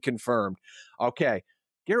has been confirmed. Okay,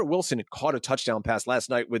 Garrett Wilson caught a touchdown pass last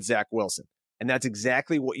night with Zach Wilson. And that's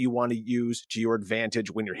exactly what you want to use to your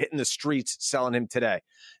advantage when you're hitting the streets selling him today.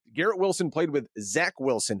 Garrett Wilson played with Zach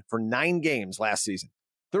Wilson for 9 games last season.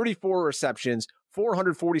 34 receptions,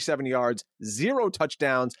 447 yards, 0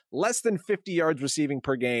 touchdowns, less than 50 yards receiving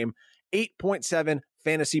per game, 8.7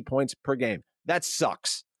 fantasy points per game. That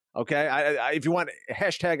sucks. Okay? If you want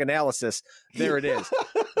hashtag analysis, there it is.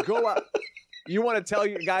 Go up. You want to tell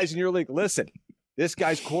your guys in your league, listen, this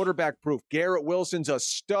guy's quarterback proof. Garrett Wilson's a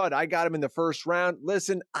stud. I got him in the first round.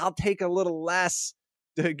 Listen, I'll take a little less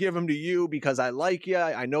to give him to you because I like you.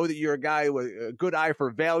 I know that you're a guy with a good eye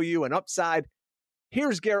for value and upside.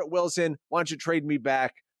 Here's Garrett Wilson. Why don't you trade me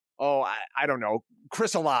back? Oh, I don't know.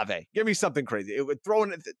 Chris Olave. Give me something crazy. Throw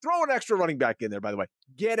an extra running back in there, by the way.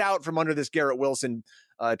 Get out from under this Garrett Wilson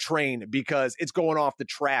train because it's going off the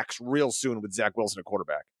tracks real soon with Zach Wilson at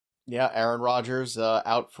quarterback. Yeah, Aaron Rodgers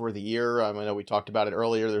out for the year. I know we talked about it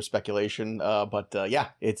earlier. There's speculation, but yeah,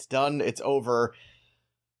 it's done. It's over.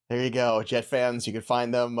 There you go, Jet fans. You can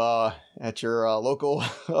find them at your local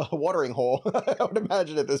watering hole. I would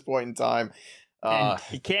imagine at this point in time. And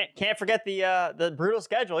you can't forget the brutal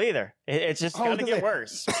schedule either. It's just going to get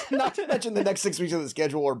worse. Not to mention the next 6 weeks of the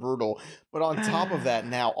schedule are brutal. But on top of that,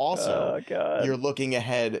 now also you're looking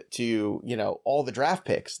ahead to all the draft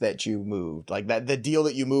picks that you moved, like the deal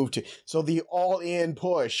that you moved to. So the all-in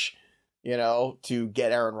push, to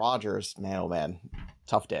get Aaron Rodgers, man, oh man,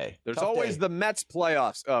 Tough day. There's Tough always day. the Mets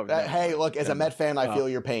playoffs. Oh, no. Hey, look, as a Met fan, I feel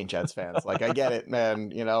your pain, Jets fans. Like, I get it,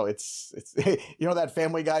 man. You know, it's that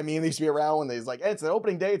Family Guy meme that used to be around when he's like, hey, it's the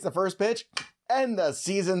opening day, it's the first pitch, and the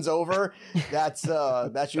season's over. That's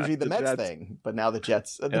usually the Mets thing. But now the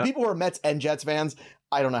Jets, the people who are Mets and Jets fans,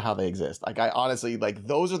 I don't know how they exist. Like, I honestly, like,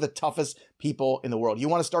 those are the toughest people in the world. You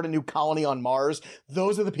want to start a new colony on Mars?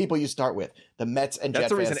 Those are the people you start with. The Mets and Jets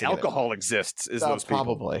fans. That's the reason alcohol exists, is those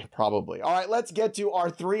people. Probably. All right, let's get to our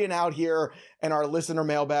 3 and out here and our listener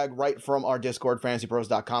mailbag right from our Discord,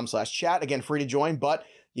 fantasypros.com/chat. Again, free to join, but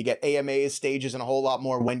you get AMAs, stages, and a whole lot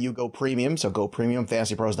more when you go premium. So go premium,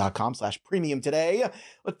 fantasypros.com/premium today.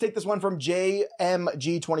 Let's take this one from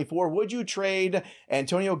JMG24. Would you trade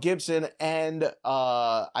Antonio Gibson and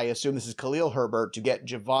I assume this is Khalil Herbert to get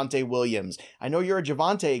Javonte Williams? I know you're a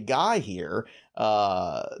Javonte guy here.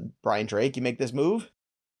 Brian Drake, you make this move?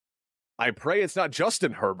 I pray it's not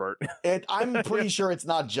Justin Herbert. I'm pretty sure it's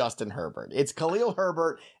not Justin Herbert. It's Khalil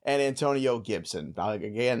Herbert and Antonio Gibson.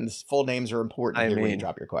 Again, full names are important here when you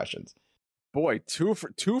drop your questions. Boy, two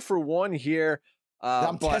for one here.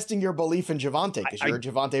 I'm testing your belief in Javonte because you're a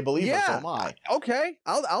Javonte believer, so am I. Okay,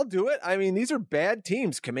 I'll do it. I mean, these are bad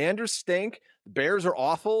teams. Commanders stink. The Bears are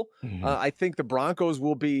awful. I think the Broncos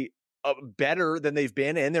will be better than they've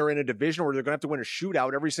been, and they're in a division where they're going to have to win a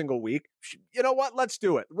shootout every single week. You know what? Let's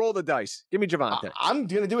do it. Roll the dice. Give me Javonte. I'm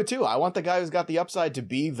going to do it too. I want the guy who's got the upside to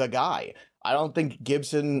be the guy. I don't think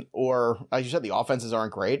Gibson or, as you said, the offenses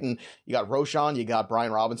aren't great. And you got Roschon, you got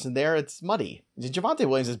Brian Robinson there. It's muddy. Javonte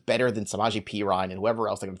Williams is better than Samaje Perine and whoever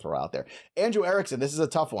else they're going to throw out there. Andrew Erickson, this is a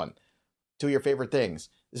tough one. 2 of your favorite things.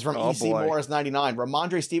 This is from Morris 99.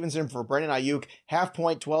 Ramondre Stevenson for Brendan Ayuk,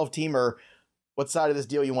 half-point 12-teamer. What side of this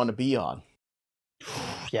deal you want to be on?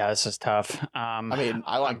 Yeah, this is tough. I mean,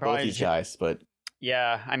 I like both these guys, but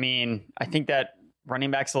yeah, I mean, I think that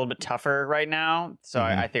running back's a little bit tougher right now, so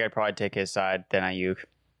I think I'd probably take his side than Ayuk.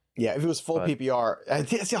 Yeah, if it was full PPR,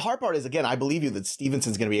 the hard part is, again, I believe you that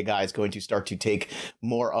Stevenson's going to be a guy who's going to start to take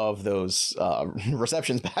more of those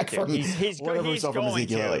receptions back from he's whatever going we saw from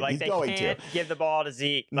Ezekiel. Like, they can't give the ball to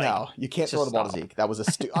Zeke. Like, no, you can't throw the ball to Zeke. That was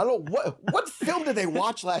I don't know what film did they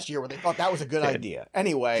watch last year where they thought that was a good idea.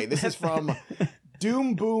 Anyway, this is from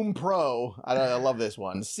Doom Boom Pro. I love this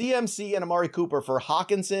one. CMC and Amari Cooper for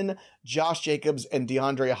Hawkinson, Josh Jacobs, and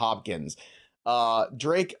DeAndre Hopkins.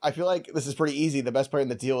 Drake, I feel like this is pretty easy. The best player in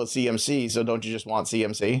the deal is CMC, so don't you just want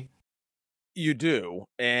CMC? You do.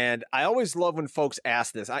 And I always love when folks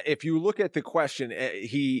ask this. If you look at the question,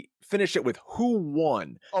 he finished it with who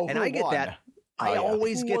won. Oh, and I get won? that. I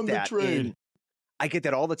always get that. I get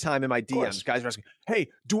that all the time in my DMs. Guys are asking, hey,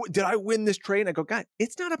 did I win this trade? And I go, God,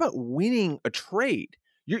 it's not about winning a trade.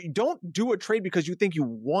 You don't do a trade because you think you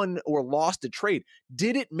won or lost a trade.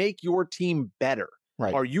 Did it make your team better?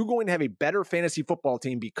 Right. Are you going to have a better fantasy football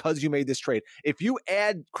team because you made this trade? If you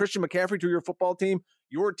add Christian McCaffrey to your football team,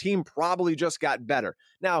 your team probably just got better.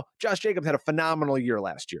 Now, Josh Jacobs had a phenomenal year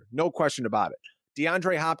last year. No question about it.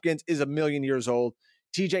 DeAndre Hopkins is a million years old.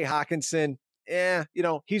 TJ Hawkinson,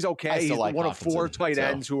 he's okay. He's one of 4 tight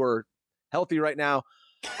ends who are healthy right now.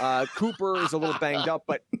 Cooper is a little banged up,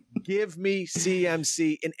 but give me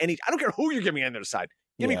CMC in any. I don't care who you give me on the other side.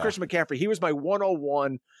 Give me Christian McCaffrey. He was my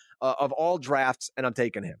 101 of all drafts, and I'm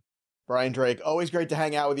taking him. Brian Drake, always great to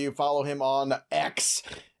hang out with you. Follow him on X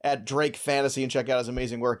at Drake Fantasy and check out his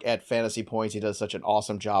amazing work at Fantasy Points. He does such an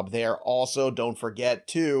awesome job there. Also, don't forget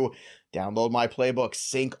to download My Playbook,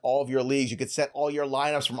 sync all of your leagues. You could set all your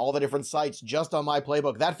lineups from all the different sites just on My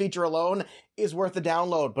Playbook. That feature alone is worth the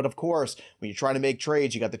download. But of course, when you're trying to make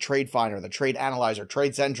trades, you got the Trade Finder, the Trade Analyzer,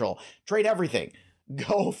 Trade Central, trade everything.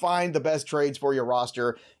 Go find the best trades for your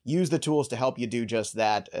roster. Use the tools to help you do just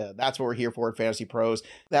that. That's what we're here for at Fantasy Pros.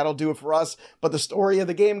 That'll do it for us. But the story of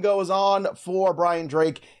the game goes on for Brian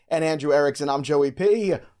Drake and Andrew Erickson. I'm Joey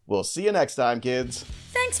P. We'll see you next time, kids.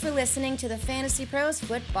 Thanks for listening to the Fantasy Pros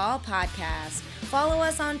Football Podcast. Follow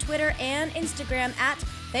us on Twitter and Instagram at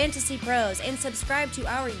Fantasy Pros and subscribe to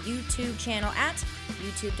our YouTube channel at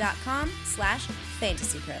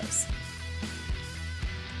youtube.com/fantasypros.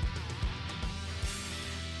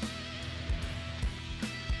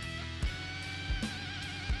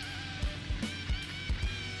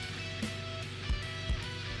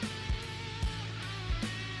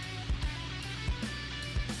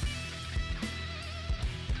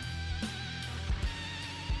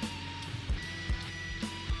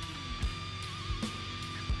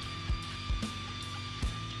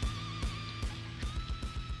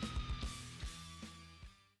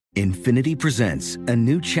 Infinity presents a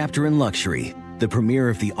new chapter in luxury, the premiere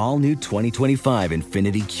of the all-new 2025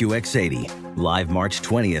 Infinity QX80, live March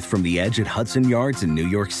 20th from the Edge at Hudson Yards in New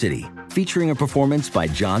York City, featuring a performance by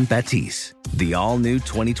John Batiste. The all-new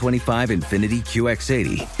 2025 Infiniti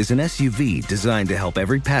QX80 is an SUV designed to help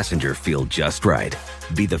every passenger feel just right.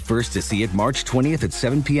 Be the first to see it March 20th at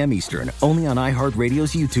 7 p.m. Eastern, only on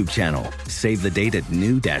iHeartRadio's YouTube channel. Save the date at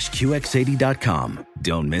new-QX80.com.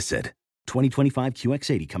 Don't miss it. 2025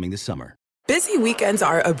 QX80 coming this summer. Busy weekends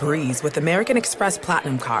are a breeze with American Express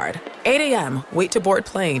Platinum Card. 8 a.m., wait to board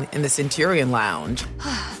plane in the Centurion Lounge.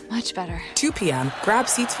 Much better. 2 p.m., grab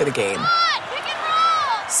seats for the game.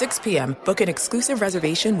 6 p.m., book an exclusive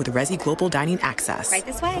reservation with Resi Global Dining Access. Right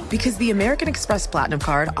this way. Because the American Express Platinum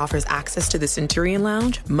Card offers access to the Centurion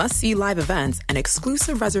Lounge, must-see live events, and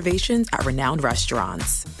exclusive reservations at renowned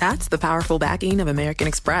restaurants. That's the powerful backing of American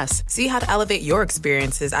Express. See how to elevate your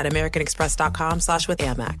experiences at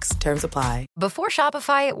americanexpress.com/withAmex. Terms apply. Before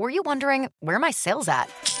Shopify, were you wondering, where are my sales at?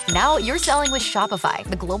 Now you're selling with Shopify,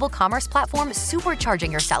 the global commerce platform supercharging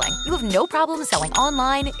your selling. You have no problem selling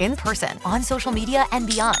online, in person, on social media, and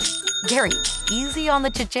beyond. Gary, easy on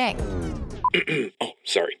the cha-ching. Oh,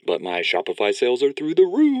 sorry, but my Shopify sales are through the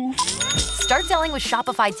roof. Start selling with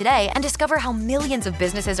Shopify today and discover how millions of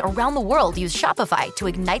businesses around the world use Shopify to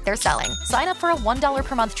ignite their selling. Sign up for a $1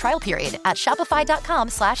 per month trial period at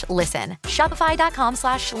shopify.com/listen.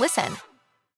 Shopify.com/listen.